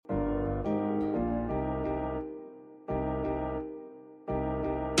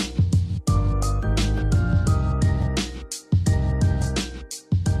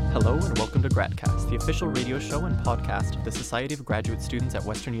GradCast, the official radio show and podcast of the Society of Graduate Students at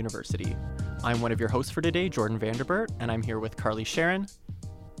Western University. I'm one of your hosts for today, Jordan Vanderbert, and I'm here with Carly Charan.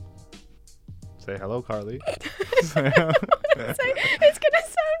 Say hello, Carly. It's gonna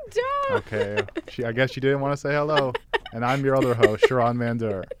sound dumb. Okay. I guess she didn't want to say hello. And I'm your other host, Charan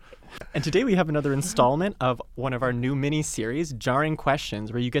Mandur. And today we have another installment of one of our new mini-series, Jarring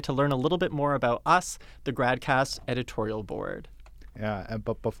Questions, where you get to learn a little bit more about us, the GradCast editorial board. Yeah,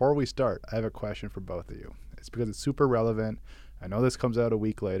 but before we start, I have a question for both of you. It's because it's super relevant. I know this comes out a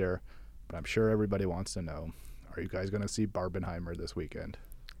week later, but I'm sure everybody wants to know. Are you guys going to see Barbenheimer this weekend?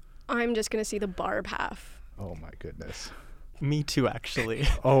 I'm just going to see the Barb half. Oh, my goodness. Me too, actually.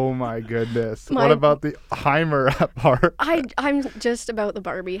 Oh, my goodness. What about the Heimer at Barb? I'm just about the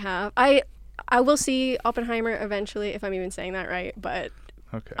Barbie half. I will see Oppenheimer eventually, if I'm even saying that right, but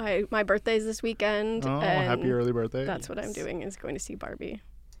okay. My birthday's this weekend. Oh, and happy early birthday. That's what I'm doing, is going to see Barbie.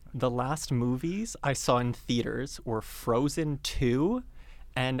 The last movies I saw in theaters were Frozen 2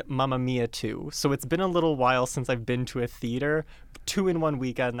 and Mamma Mia 2. So it's been a little while since I've been to a theater. 2 in one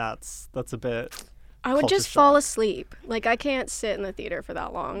weekend, that's a bit... I would just fall asleep. Like, I can't sit in the theater for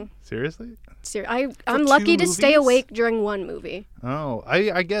that long. Seriously? I'm lucky to stay awake during one movie. Oh,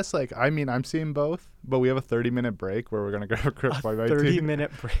 I guess, I'm seeing both, but we have a 30-minute break where we're going to go Chris by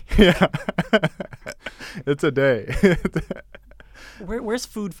 30-minute break? Yeah. It's a day. Where's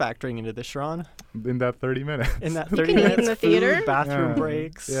food factoring into this, Charan? In that 30 minutes. In that You 30 can eat minutes, in the theater? food, bathroom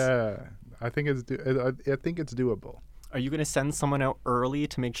breaks. Yeah. I think it's doable. Are you going to send someone out early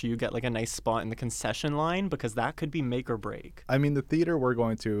to make sure you get like a nice spot in the concession line? Because that could be make or break. I mean, the theater we're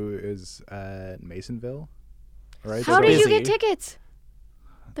going to is at Masonville, right? How did busy. you get tickets?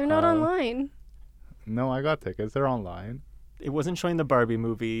 They're not online. No, I got tickets. They're online. It wasn't showing the Barbie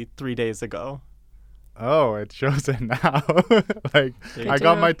movie 3 days ago. Oh, it shows it now. I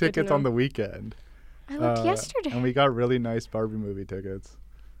got my tickets on the weekend. I looked yesterday. And we got really nice Barbie movie tickets.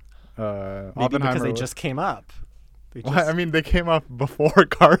 Maybe because they just came up. They came up before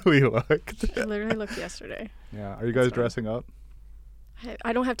Carly looked. I literally looked yesterday. Yeah. Are you guys dressing up?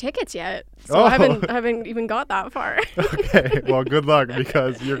 I don't have tickets yet, so I haven't even got that far. Okay. Well, good luck,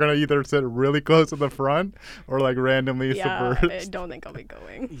 because you're gonna either sit really close to the front or randomly submerged. I don't think I'll be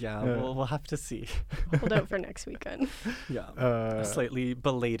going. Yeah. We'll have to see. Hold out for next weekend. Yeah. A slightly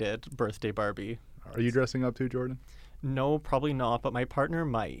belated birthday Barbie. Are you dressing up too, Jordan? No, probably not, but my partner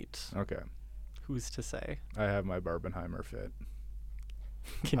might. Okay. Who's to say? I have my Barbenheimer fit.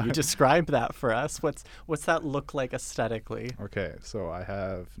 Can you describe that for us? What's that look like aesthetically? Okay, so I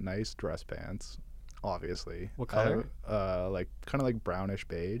have nice dress pants, obviously. What color? Kind of like brownish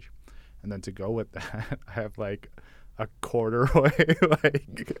beige. And then to go with that, I have a corduroy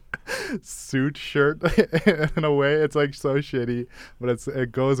suit shirt. In a way, it's so shitty, but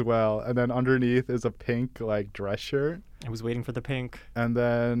it goes well. And then underneath is a pink dress shirt. I was waiting for the pink. And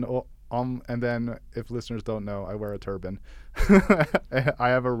then if listeners don't know, I wear a turban. I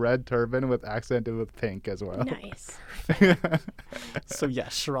have a red turban accented with pink as well. Nice. So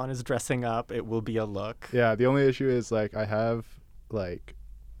yes, Charan is dressing up. It will be a look. Yeah, the only issue is I have the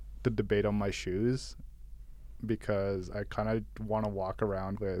debate on my shoes, because I kind of want to walk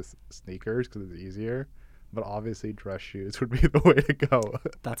around with sneakers because it's easier. But obviously dress shoes would be the way to go.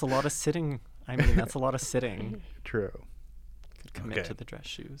 That's a lot of sitting. That's a lot of sitting. True. Commit to the dress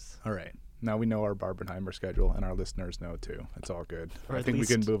shoes. All right. Now we know our Barbenheimer schedule, and our listeners know too. It's all good. Or I think we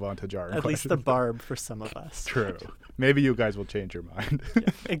can move on to jarring At questions. least the Barb for some of us. True. Maybe you guys will change your mind. Yeah,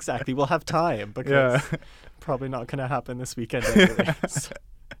 exactly. We'll have time, because probably not going to happen this weekend anyways.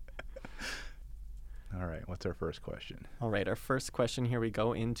 All right. What's our first question? All right. Our first question. Here we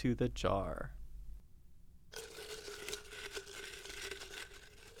go into the jar.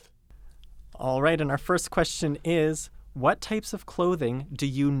 All right. And our first question is, what types of clothing do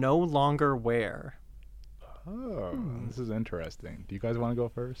you no longer wear? Oh, This is interesting. Do you guys want to go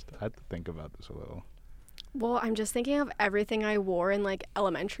first? I had to think about this a little. Well, I'm just thinking of everything I wore in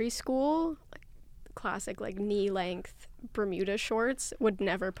elementary school. Classic knee-length Bermuda shorts. Would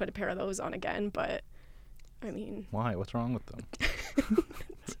never put a pair of those on again, but I mean... Why? What's wrong with them?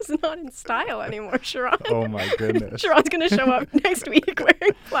 It's just not in style anymore, Charan. Oh my goodness. Charan's going to show up next week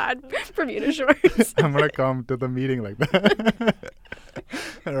wearing plaid Bermuda shorts. I'm going to come to the meeting like that.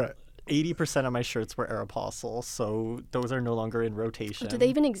 All right. 80% of my shirts were Aeropostale, so those are no longer in rotation. Do they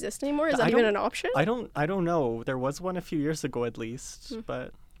even exist anymore? Is that even an option? I don't know. There was one a few years ago at least,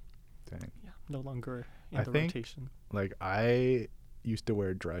 but Dang. Yeah, no longer in the rotation. I used to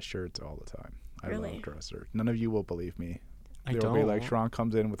wear dress shirts all the time. Really? I love dress shirts. None of you will believe me. I They'll don't. be Charan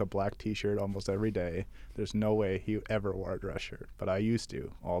comes in with a black t-shirt almost every day. There's no way he ever wore a dress shirt, but I used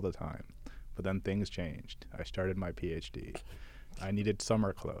to all the time. But then things changed. I started my PhD. I needed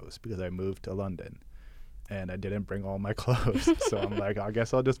summer clothes because I moved to London. And I didn't bring all my clothes. So I'm like, I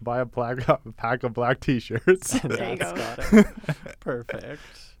guess I'll just buy a pack of black T-shirts. There you go. Got it. Perfect.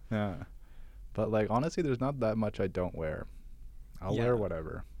 Yeah. But like, honestly, there's not that much I don't wear. I'll Yeah. wear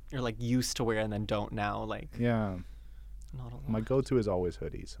whatever. You're like used to wear and then don't now. Like, Yeah. not a lot. My go-to is always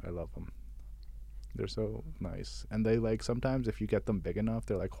hoodies. I love them. They're so nice. And they like, sometimes if you get them big enough,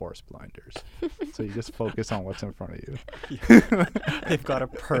 they're like horse blinders. So you just focus on what's in front of you. They've got a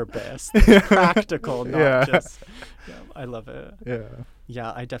purpose. They're practical, not Yeah. just. Yeah, I love it. Yeah.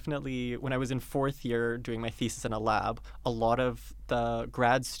 Yeah, I definitely, when I was in 4th year doing my thesis in a lab, a lot of the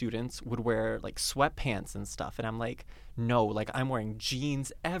grad students would wear like sweatpants and stuff. And I'm like, no, like I'm wearing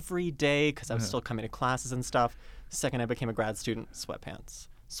jeans every day because I was still coming to classes and stuff. Second I became a grad student, sweatpants.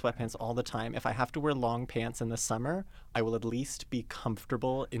 Sweatpants all the time. If I have to wear long pants in the summer, I will at least be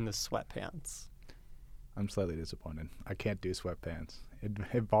comfortable in the sweatpants. I'm slightly disappointed. I can't do sweatpants.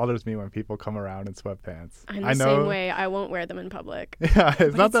 It bothers me when people come around in sweatpants. I'm I the know. same way. I won't wear them in public. Yeah,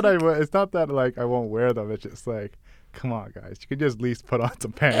 it's not it's that it's not that like I won't wear them. It's just like, come on, guys, you could just at least put on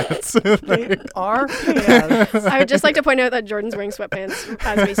some pants. They are pants. I would just like to point out that Jordan's wearing sweatpants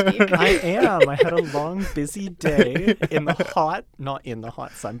as we speak. I am. I had a long, busy day in the hot, not in the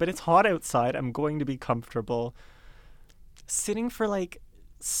hot sun, but it's hot outside. I'm going to be comfortable. Sitting for like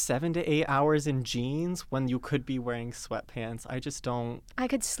 7 to 8 hours in jeans when you could be wearing sweatpants. I just don't. I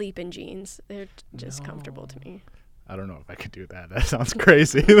could sleep in jeans. They're just comfortable to me. I don't know if I could do that. That sounds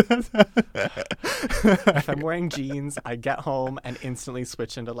crazy. If I'm wearing jeans, I get home and instantly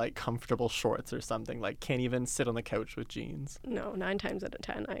switch into like comfortable shorts or something. Like can't even sit on the couch with jeans. No, 9 times out of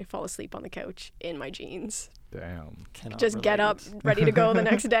 10, I fall asleep on the couch in my jeans. Damn. Cannot Just get up, relate. ready to go the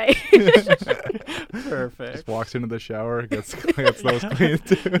next day. Perfect. Just walks into the shower, gets those cleaned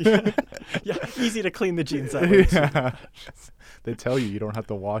too. Yeah, easy to clean the jeans up. Yeah. They tell you don't have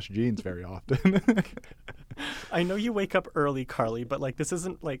to wash jeans very often. I know you wake up early, Carly, but like this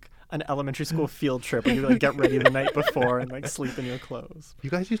isn't like an elementary school field trip where you like get ready the night before and like sleep in your clothes. You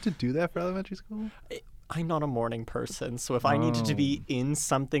guys used to do that for elementary school? I'm not a morning person, so if I needed to be in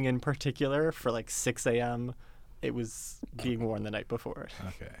something in particular for like 6 a.m., it was being worn the night before.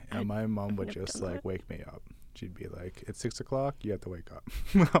 Okay. And my mom would never just done like that. wake me up. She'd be like, "It's 6 o'clock. You have to wake up."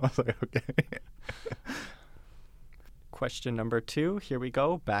 I was like, "Okay." Question number 2. Here we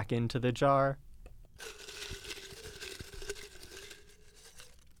go. Back into the jar.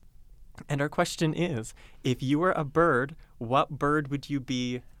 And our question is, if you were a bird, what bird would you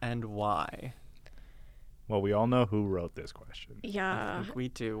be and why? Well, we all know who wrote this question. I Yeah. think we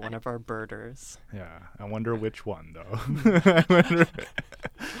do. One of our birders. Yeah. I wonder which one though. I wonder.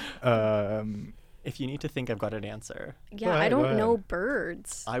 If you need to think, I've got an answer. Yeah, ahead, I go don't know ahead.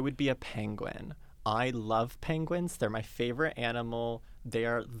 birds. I would be a penguin. I love penguins. They're my favorite animal. They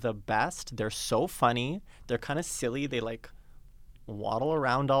are the best. They're so funny. They're kind of silly. They like waddle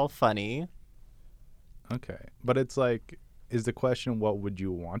around all funny. Okay. But it's like, is the question what would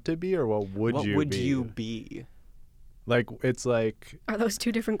you want to be or what would What you would be? you be? Like, it's like, Are those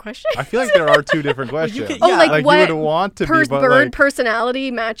 2 different questions? I feel like there are 2 different questions. can- Oh, yeah, like, like what you would want to be, but bird like,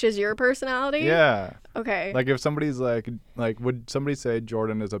 personality matches your personality? yeah. Okay. Like if somebody's like, would somebody say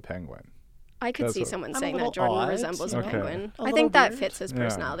Jordan is a penguin? I could that's see what- someone I'm a saying little that Jordan odd. resembles a Okay. penguin. A I little think that weird. fits his Yeah.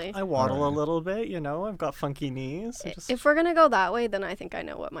 personality. I waddle a Alright. little bit, you know. I've got funky knees. So just, If we're going to go that way, then I think I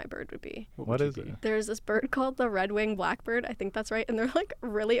know what my bird would be. What would you is be? it? There's this bird called the red-winged blackbird. I think that's right. And they're like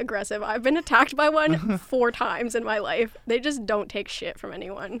really aggressive. I've been attacked by one 4 times in my life. They just don't take shit from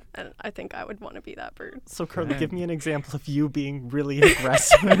anyone. And I think I would want to be that bird. So, Carly, Dang. give me an example of you being really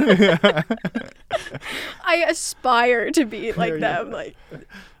aggressive. I aspire to be There like you them. go. Like,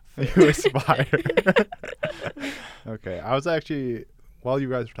 You aspire. Okay, I was actually, while you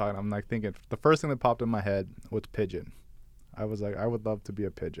guys were talking, I'm like thinking, the first thing that popped in my head was pigeon. I was like, I would love to be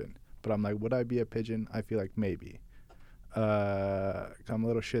a pigeon. But I'm like, would I be a pigeon? I feel like maybe. I'm a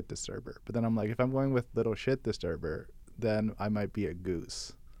little shit disturber. But then I'm like, if I'm going with little shit disturber, then I might be a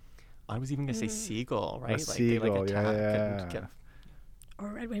goose. I was even going to say seagull, right? seagull, they like attack yeah. and get or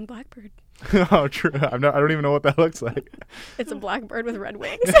a red-winged blackbird. Oh, true. I don't even know what that looks like. It's a blackbird with red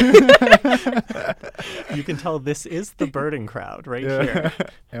wings. You can tell this is the birding crowd right Yeah. here.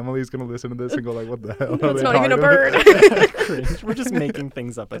 Emily's going to listen to this and go like, what the hell are It's they not even a talking about? bird. Cringe. We're just making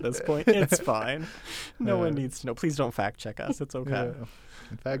things up at this point. It's fine. No one Yeah. needs to know. Please don't fact check us. It's okay. Yeah.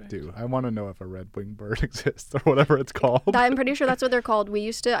 In fact, do. I want to know if a red-winged bird exists or whatever it's called. I'm pretty sure that's what they're called. I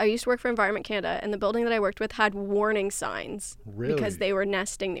used to work for Environment Canada, and the building that I worked with had warning signs Really? because they were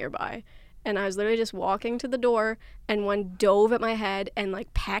nesting nearby. and I was literally just walking to the door, and one dove at my head and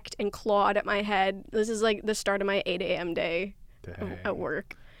like pecked and clawed at my head. This is like the start of my 8 a.m. day at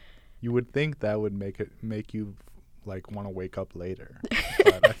work. You would think that would make you like want to wake up later,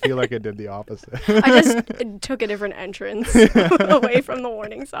 but I feel like it did the opposite. I just took a different entrance away from the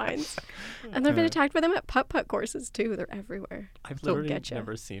warning signs. And I've been attacked by them at putt-putt courses too. They're everywhere. I've They'll literally get ya.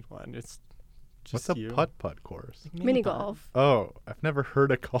 never seen one. It's What's just a you. putt-putt course? Mini golf. Oh, I've never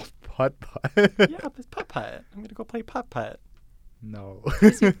heard it called putt-putt. Yeah, it's putt-putt. I'm going to go play putt-putt. No.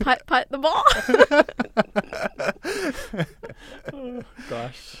 You putt-putt the ball. Oh,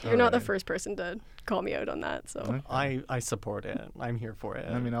 gosh. You're not the first person to call me out on that, so. Okay. I support it. I'm here for it.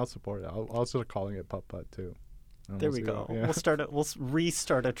 I mean, I'll support it. I'll start calling it putt-putt too. And there we'll we see go. what- yeah. We'll start it. We'll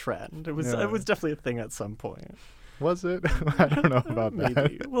restart a trend. It was definitely a thing at some point. Was it? I don't know about that.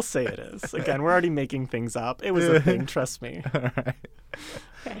 Maybe we'll say it is. Again, we're already making things up. It was a thing. Trust me. All right.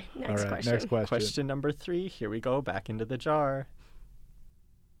 Okay, All next right. question. Next question. Question number 3. Here we go. Back into the jar.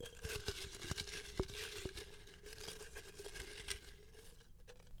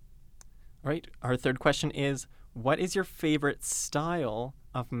 All right. Our third question is, what is your favorite style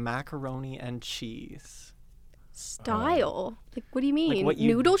of macaroni and cheese? Style? Like, what do you mean? what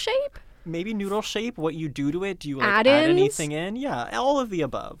you- Noodle shape? Maybe noodle shape, what you do to it. Do you like add Add-ins? anything in? Yeah, all of the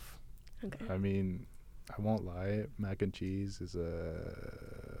above. Okay. I mean, I won't lie. Mac and cheese is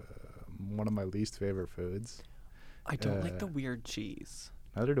one of my least favorite foods. I don't like the weird cheese.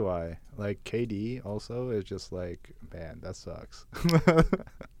 Neither do I. Like KD also is just like, man, that sucks.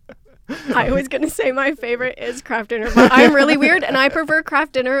 I was going to say my favorite is Kraft Dinner, but I'm really weird, and I prefer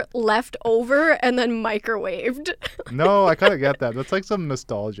Kraft Dinner left over and then microwaved. No, I kind of get that. That's like some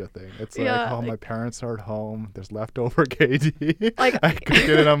nostalgia thing. It's like, Yeah, oh, like- my parents are at home. There's leftover KD. Like- I could get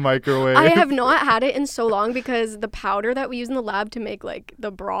it on microwave. I have not had it in so long because the powder that we use in the lab to make like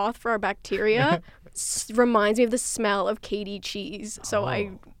the broth for our bacteria reminds me of the smell of KD cheese. So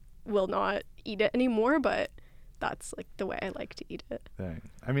I will not eat it anymore, but that's like the way I like to eat it. Dang.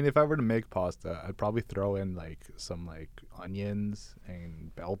 I mean, if I were to make pasta, I'd probably throw in like some like onions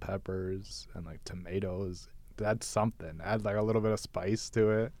and bell peppers and like tomatoes. That's something. Add like a little bit of spice to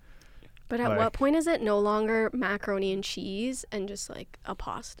it. But at Like- what point is it no longer macaroni and cheese and just like a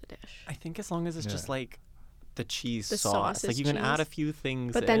pasta dish? I think as long as it's just Yeah. like the cheese The sauce. sauce Like is you can add a cheese. few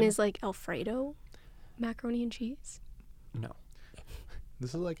things But in. then is like Alfredo macaroni and cheese? No.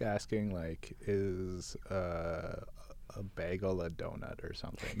 This is like asking like, is a bagel a donut or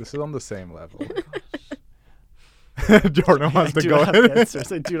something? This is on the same level. Jordan wants to do go not have ahead.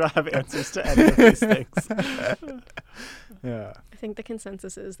 answers. I do not have answers to any of these things. Yeah, I think the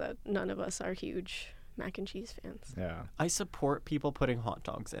consensus is that none of us are huge mac and cheese fans. yeah. I support people putting hot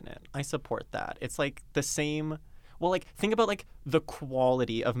dogs in it. I support that. It's like the same. Well, like think about like the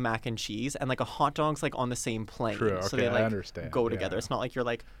quality of mac and cheese, and like a hot dog's like on the same plane, True, so okay, they I like understand, go together. yeah. It's not like you're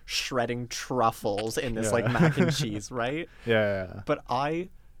like shredding truffles in this Yeah. like mac and cheese, right? Yeah. But I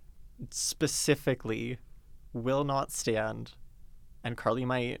specifically will not stand, and Carly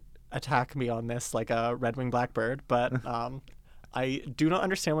might attack me on this like a red-winged blackbird, but I do not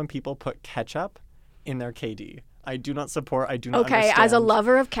understand when people put ketchup in their KD. I do not support. I do not Okay, understand. as a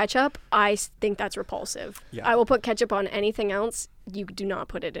lover of ketchup, I think that's repulsive. Yeah. I will put ketchup on anything else. You do not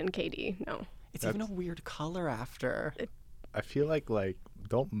put it in KD. No. It's even a weird color after. I feel like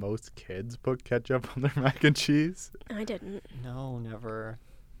don't most kids put ketchup on their mac and cheese? I didn't. No, never.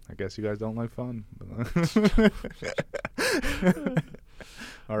 I guess you guys don't like fun.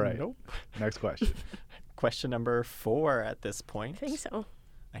 All right. Nope. Next question. Question number 4 at this point. I think so.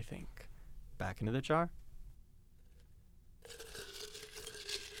 I think. Back into the jar.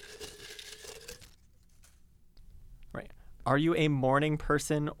 Right. Are you a morning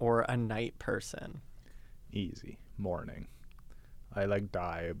person or a night person? Easy. Morning. I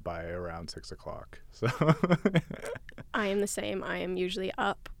die by around 6 o'clock. So I am the same. I am usually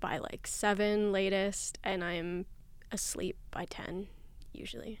up by like 7 latest, and I'm asleep by 10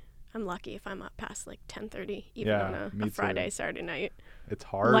 usually. I'm lucky if I'm up past like 10:30, even Yeah, on me a too. Friday, Saturday night. it's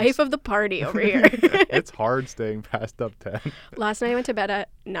hard. Life of the party over here. It's hard staying past up 10. Last night I went to bed at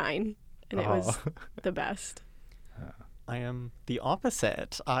 9, and it was Oh. the best. I am the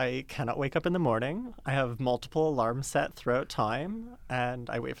opposite. I cannot wake up in the morning. I have multiple alarms set throughout time, and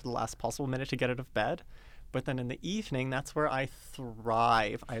I wait for the last possible minute to get out of bed. But then in the evening, that's where I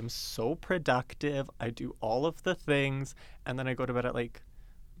thrive. I am so productive. I do all of the things, and then I go to bed at like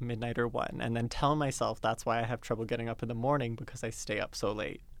midnight or 1, and then tell myself that's why I have trouble getting up in the morning, because I stay up so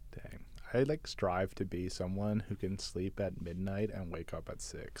late. Dang. I strive to be someone who can sleep at midnight and wake up at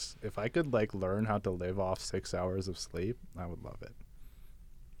 6. If I could learn how to live off 6 hours of sleep, I would love it.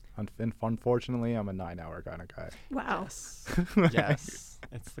 Unfortunately, I'm a 9-hour kind of guy. Wow. Yes. Yes.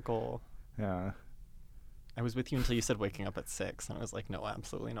 It's the goal. Yeah. I was with you until you said waking up at 6, and I was like, no,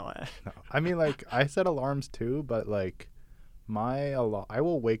 absolutely not. No. I mean, like, I set alarms too, but like I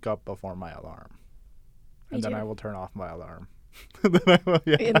will wake up before my alarm. Me And then too. I will turn off my alarm. Then I will,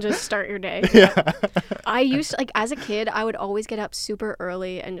 yeah. And just start your day. Yeah. I used to, like, as a kid, I would always get up super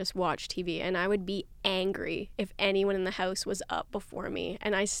early and just watch TV, and I would be angry if anyone in the house was up before me.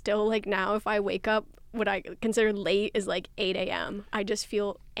 And I still, like, now if I wake up what I consider late is like 8 a.m. I just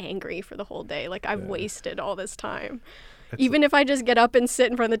feel angry for the whole day. Like, I've wasted all this time. Even if I just get up and sit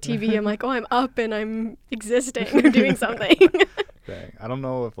in front of the TV, I'm like, oh, I'm up and I'm existing or doing something. Dang. I don't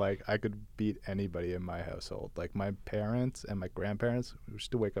know if like I could beat anybody in my household. Like my parents and my grandparents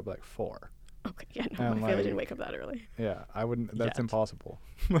used to wake up like 4. Okay, yeah, no, And, my family like, didn't wake up that early. Yeah, I wouldn't. That's Yet. impossible.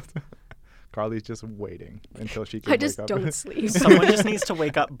 Carly's just waiting until she can I just wake up. don't sleep. Someone just needs to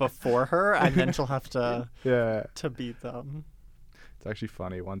wake up before her, and then she'll have to Yeah. beat them. It's actually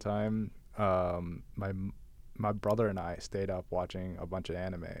funny. One time, my brother and I stayed up watching a bunch of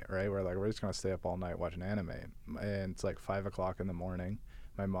anime, right? We're just going to stay up all night watching anime. And it's like 5 o'clock in the morning.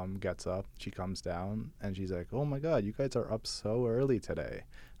 My mom gets up, she comes down, and she's like, oh my God, you guys are up so early today,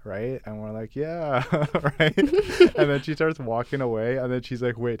 right? And we're like, yeah, right? And then she starts walking away, and then she's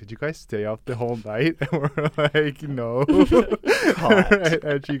like, wait, did you guys stay up the whole night? And we're like, no. Right?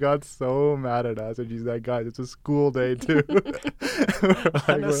 And she got so mad at us, and she's like, guys, it's a school day too.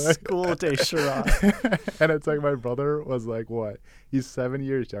 On a school day, Charan. And it's like my brother was like, what? He's 7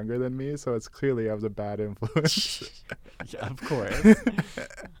 years younger than me, so it's clearly I was a bad influence. Yeah, of course.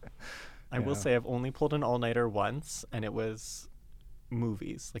 I will say I've only pulled an all-nighter once, and it was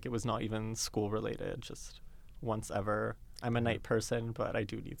movies. Like, it was not even school related, just once ever. I'm a night person, but I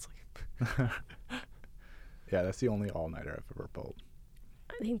do need sleep. Yeah, that's the only all-nighter I've ever pulled.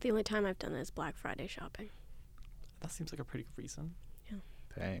 I think the only time I've done that is Black Friday shopping. That seems like a pretty good reason.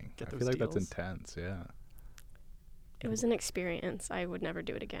 Dang. Get I those feel like that's deals. intense, yeah. It was an experience. I would never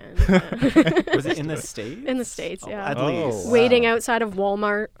do it again. Was it in the States? In the States, yeah. At Oh, least. wow. Waiting outside of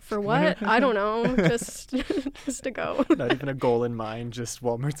Walmart for what? I don't know. Just to go. Not even a goal in mind, just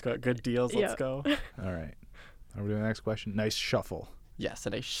Walmart's got good deals, let's Yeah. go. All right. Over to the next question. Nice shuffle. Yes,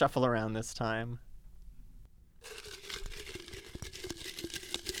 and I shuffle around this time.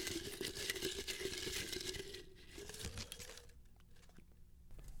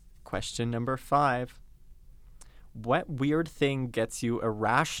 Question number 5. What weird thing gets you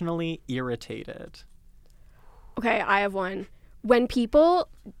irrationally irritated? Okay, I have one. When people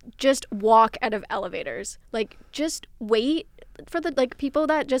just walk out of elevators, like, just wait for the, like, people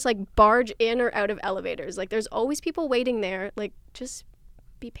that just, like, barge in or out of elevators. Like, there's always people waiting there. Like, just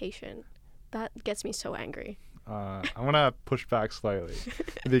be patient. That gets me so angry. I want to push back slightly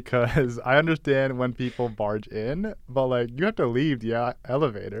because I understand when people barge in, but like you have to leave the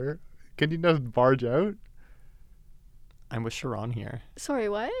elevator. Can you just barge out? I'm with Charan here. Sorry,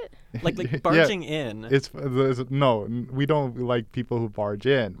 what? Like Yeah, barging in. No, we don't like people who barge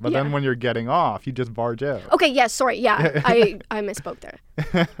in. But then Yeah. when you're getting off, you just barge out. Okay, yes, sorry. Yeah, I misspoke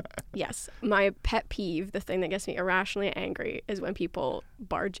there. Yes, my pet peeve, the thing that gets me irrationally angry, is when people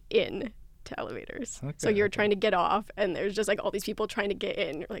barge in to elevators. So Okay, you're okay. trying to get off, and there's just like all these people trying to get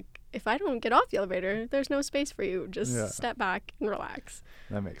in. You're like, if I don't get off the elevator, there's no space for you. Just Yeah. step back and relax.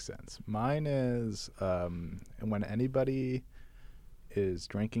 That makes sense. Mine is when anybody is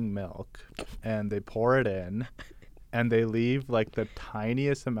drinking milk and they pour it in and they leave like the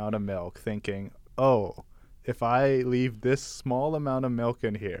tiniest amount of milk thinking, oh, if I leave this small amount of milk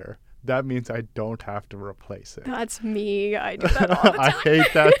in here, that means I don't have to replace it. That's me. I do that all the I time.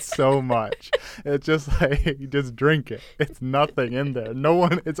 hate that so much. It's just like, just drink it. It's nothing in there.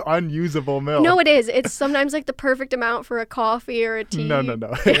 It's unusable milk. No, it is. It's sometimes like the perfect amount for a coffee or a tea. No.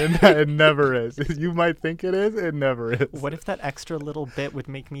 It never is. You might think it is. It never is. What if that extra little bit would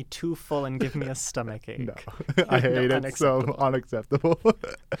make me too full and give me a stomach ache? No. I hate it. So unacceptable.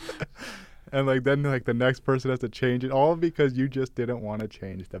 And like then like the next person has to change it all because you just didn't want to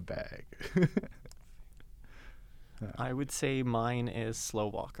change the bag. I would say mine is slow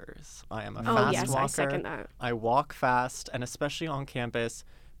walkers. I am a Oh, fast yes, walker. I second that. I walk fast, and especially on campus,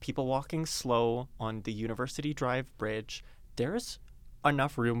 people walking slow on the University Drive Bridge, there's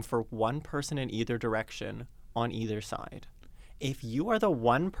enough room for one person in either direction on either side. If you are the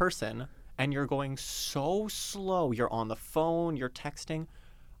one person and you're going so slow, you're on the phone, you're texting,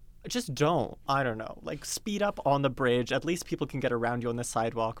 just don't. I don't know. Like, speed up on the bridge. At least people can get around you on the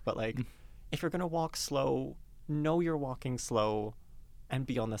sidewalk. But, like, if you're going to walk slow, know you're walking slow and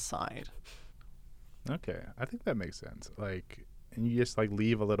be on the side. Okay, I think that makes sense. Like and you just like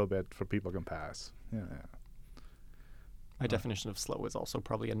leave a little bit for people can pass. Yeah. My definition of slow is also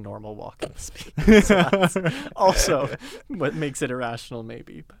probably a normal walking speed. So that's also what makes it irrational,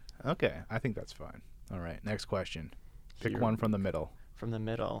 maybe. But Okay, I think that's fine. All right, next question. Pick Here one from the middle. from the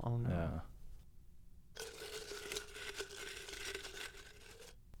middle. Oh no. Yeah.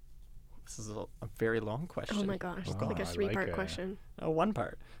 This is a very long question. Oh my gosh, it's Oh, like a I like 3-part it. question. One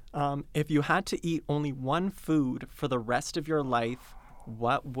part. If you had to eat only one food for the rest of your life,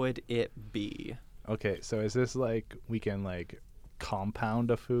 what would it be? Okay, so is this like we can like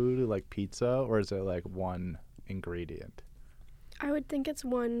compound a food like pizza, or is it like one ingredient? I would think it's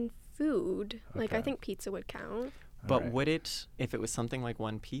one food. Like, I Okay. think pizza would count. But Alright. would it, if it was something like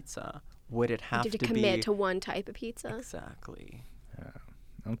one pizza, would it have Did you to commit be to one type of pizza? exactly?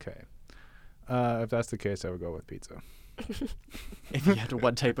 Okay. If that's the case, I would go with pizza. If you had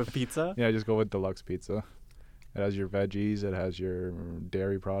one type of pizza, Yeah, just go with deluxe pizza. It has your veggies, it has your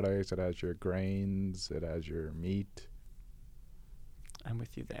dairy products, it has your grains, it has your meat. I'm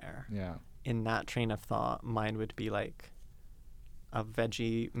with you there. Yeah. In that train of thought, mine would be like a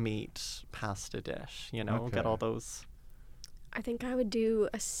veggie meat pasta dish. You know, get Okay. all those. I think I would do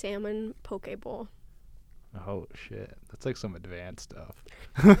a salmon poke bowl. Oh shit, that's like some advanced stuff.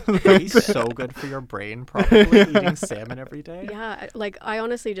 It's so good for your brain. Probably eating salmon every day. Yeah, like I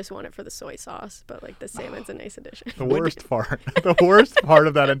honestly just want it for the soy sauce, but like the salmon's a nice addition. The worst part, the worst part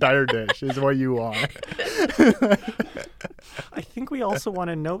of that entire dish is what you want. I think we also want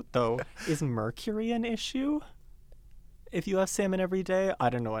to note though: is mercury an issue? If you have salmon every day, I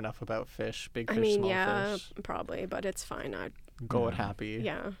don't know enough about fish. Big fish, I mean, small yeah, fish. probably, but it's fine. I'd, Go it Yeah. happy.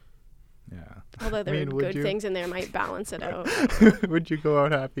 yeah. Yeah. Although there mean, are would good you? things in there might balance it out. Would you go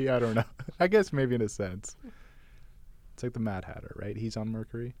out happy? I don't know. I guess maybe in a sense. It's like the Mad Hatter, right? He's on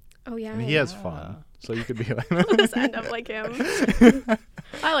Mercury. Oh yeah. And he has Yeah. fun. So you could be like We'll just end up like him.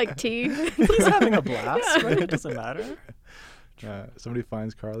 I like tea. He's having a blast, right? It doesn't matter. somebody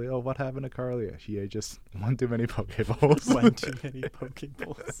finds Carly. Oh, what happened to Carly? She ate just one too many Pokeballs. One too many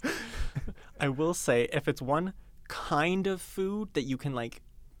Pokeballs. I will say, if it's one kind of food that you can like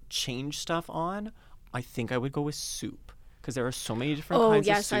change stuff on, I think I would go with soup because there are so many different Oh, kinds of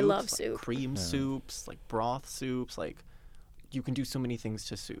yes, soups. I love like soup. cream Yeah. soups, like broth soups, like you can do so many things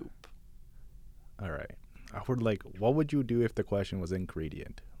to soup. All right. I would like. What would you do if the question was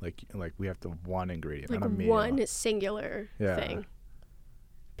ingredient? Like we have to one ingredient, Like not a meal. one singular Yeah. thing.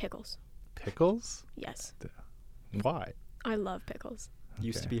 Pickles. Pickles? Yes. Why? I love pickles.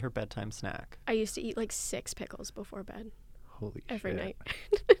 Used to Okay. be her bedtime snack. I used to eat like 6 pickles before bed Holy every shit. night.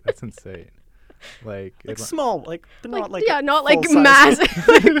 That's insane. Like, Like it- small, like but not like yeah, not like full-size.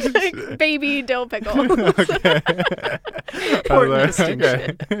 massive, like baby dill pickle. Okay. Important Okay.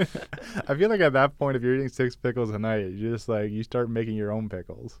 distinction. I feel like at that point, if you're eating 6 pickles a night, you just like you start making your own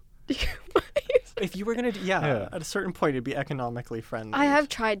pickles. If you were gonna, Yeah. at a certain point, it'd be economically friendly. I have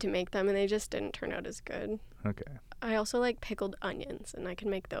tried to make them and they just didn't turn out as good. Okay. I also like pickled onions and I can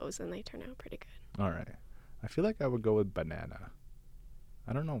make those and they turn out pretty good. All right. I feel like I would go with banana.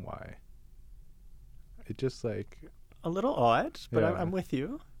 I don't know why. It just like. a little odd, but Yeah. I'm with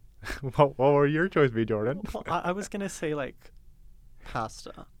you. what were your choice be, Jordan? Well, I was gonna say like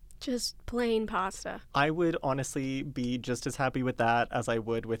pasta. Just plain pasta. I would honestly be just as happy with that as I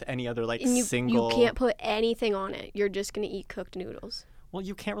would with any other like And you single. can't put anything on it. You're just going to eat cooked noodles. Well,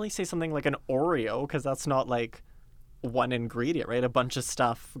 you can't really say something like an Oreo because that's not like one ingredient, right? A bunch of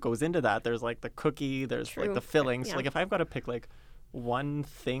stuff goes into that. There's like the cookie, there's like True. the filling. So Yeah. like if I've got to pick like one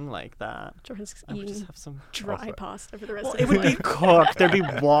thing like that, Jordan's I would just eating have some. dry Also- pasta for the rest Well, of it his would be life. cooked. There'd be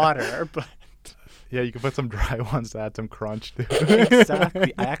water, but Yeah, you can put some dry ones to add some crunch to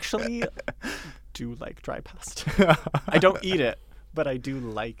exactly. I actually do like dry pasta. I don't eat it, but I do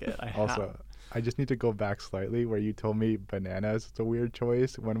like it. I Also, have. I just need to go back slightly where you told me banana is a weird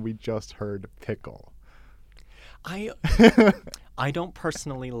choice when we just heard pickle. I don't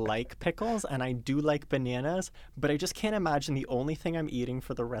personally like pickles, and I do like bananas, but I just can't imagine the only thing I'm eating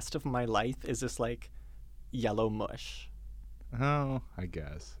for the rest of my life is this like yellow mush. Oh, I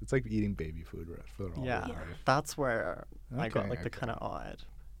guess. It's like eating baby food for all Yeah, your life. that's where I got Okay, like the okay. kind of odd.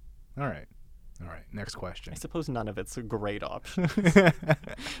 All right. All right. Next question. I suppose none of it's a great option.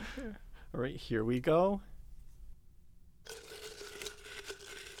 All right, here we go.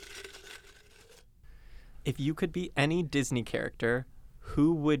 If you could be any Disney character,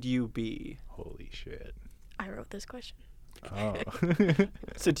 who would you be? Holy shit. I wrote this question. Oh.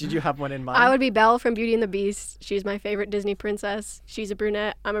 So did you have one in mind? I would be Belle from Beauty and the Beast. She's my favorite Disney princess. She's a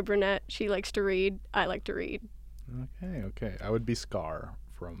brunette. I'm a brunette. She likes to read. I like to read. Okay. I would be Scar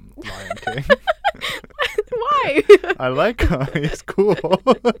from Lion King. Why? I like him. He's cool.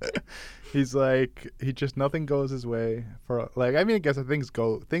 He's like, nothing goes his way for like, I mean, I guess things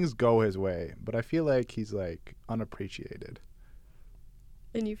go his way, but I feel like he's like unappreciated.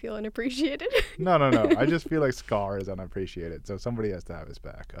 And you feel unappreciated? No. I just feel like Scar is unappreciated. So somebody has to have his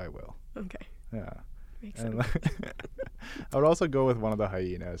back. I will. Okay. Yeah. Makes And sense. I would also go with one of the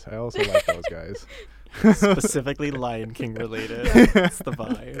hyenas. I also like those guys. Specifically Lion King related. It's the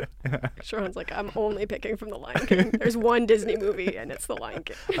vibe. Sharon's like, I'm only picking from The Lion King. There's one Disney movie, and it's The Lion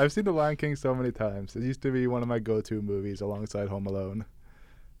King. I've seen The Lion King so many times. It used to be one of my go-to movies alongside Home Alone.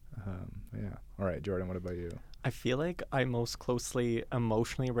 Yeah. All right, Jordan, what about you? I feel like I most closely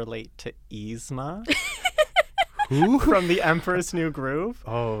emotionally relate to Yzma Who? from The Emperor's New Groove.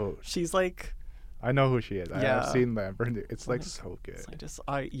 Oh, She's like, I know who she is. I Yeah. have seen them. It's like so good. it's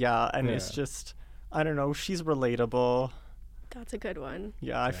it's Yeah. just, I don't know, she's relatable. That's a good one.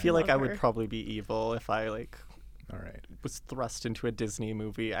 Yeah, I Okay. feel like I Love would her. probably be evil if I like All right. was thrust into a Disney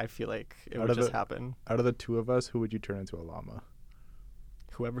movie. I feel like it Out would of just the- happen. Out of the two of us, who would you turn into a llama?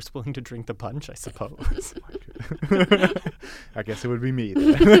 Whoever's willing to drink the punch, I suppose. I guess it would be me.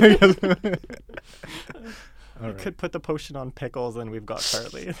 Then. All We right. could put the potion on pickles and we've got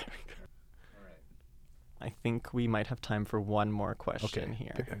Charlie. There we go. I think we might have time for one more question Okay.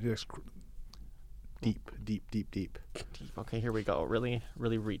 here. Just deep. Deep. Okay, here we go. Really,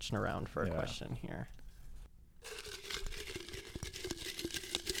 really reaching around for a Yeah. question here.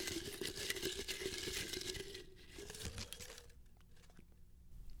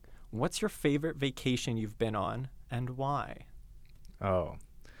 What's your favorite vacation you've been on and why? Oh,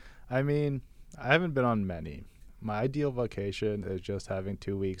 I mean, I haven't been on many. My ideal vacation is just having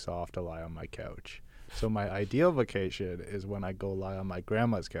 2 weeks off to lie on my couch. So my ideal vacation is when I go lie on my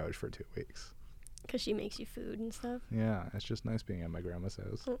grandma's couch for 2 weeks. Because she makes you food and stuff. Yeah, it's just nice being at my grandma's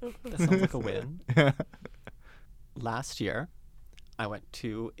house. That sounds like a win. Last year, I went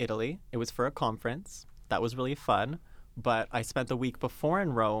to Italy. It was for a conference. That was really fun. But I spent the week before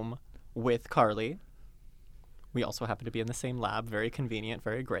in Rome with Carly. We also happened to be in the same lab. Very convenient,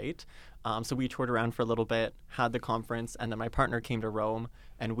 very great. So we toured around for a little bit, had the conference, and then my partner came to Rome,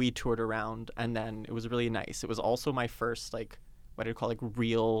 and we toured around, and then it was really nice. It was also my first, like, what do you call, like,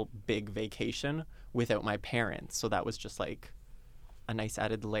 real big vacation without my parents. So that was just, like, a nice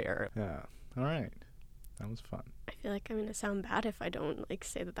added layer. Yeah. All right. That was fun. I feel like I'm going to sound bad if I don't, like,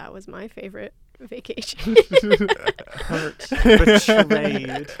 say that that was my favorite vacation. Hurt.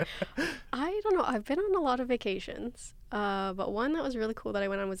 Betrayed. I don't know. I've been on a lot of vacations, but one that was really cool that I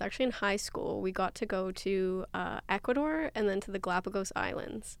went on was actually in high school. We got to go to Ecuador and then to the Galapagos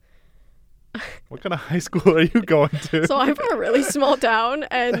Islands. What kind of high school are you going to? So I'm from a really small town,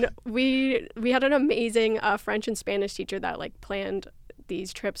 and we had an amazing French and Spanish teacher that like planned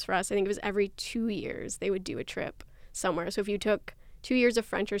these trips for us. I think it was every 2 years they would do a trip somewhere. So if you took 2 years of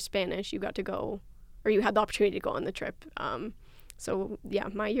French or Spanish, you got to go, or you had the opportunity to go on the trip. So yeah,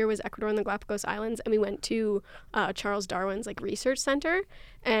 my year was Ecuador and the Galapagos Islands, and we went to Charles Darwin's like research center.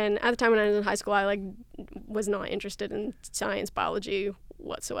 And at the time when I was in high school, I like was not interested in science, biology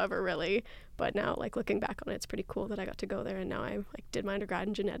whatsoever, really. But now, like looking back on it, it's pretty cool that I got to go there. And now I like did my undergrad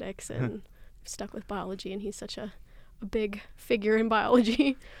in genetics and stuck with biology. And he's such a big figure in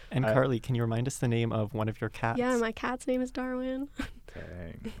biology. And I- Carly, can you remind us the name of one of your cats? Yeah, my cat's name is Darwin.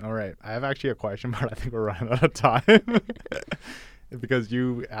 Dang. All right. I have actually a question, but I think we're running out of time. Because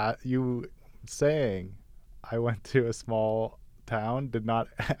you saying I went to a small town did not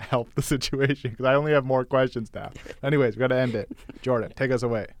help the situation because I only have more questions now. Anyways, we got to end it. Jordan, take us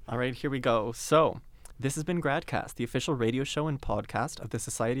away. All right, here we go. So, this has been Gradcast, the official radio show and podcast of the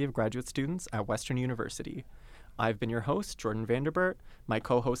Society of Graduate Students at Western University. I've been your host, Jordan Vanderbert. My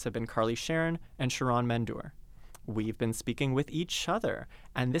co-hosts have been Carly Charan and Charan Mendour. We've been speaking with each other,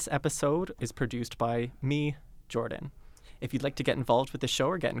 and this episode is produced by me, Jordan. If you'd like to get involved with the show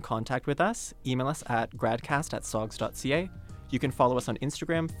or get in contact with us, email us at gradcast@sogs.ca. You can follow us on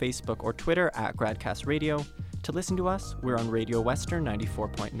Instagram, Facebook, or Twitter at Gradcast Radio. To listen to us, we're on Radio Western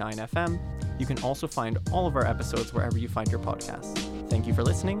 94.9 FM. You can also find all of our episodes wherever you find your podcasts. Thank you for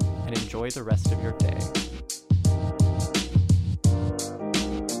listening, and enjoy the rest of your day.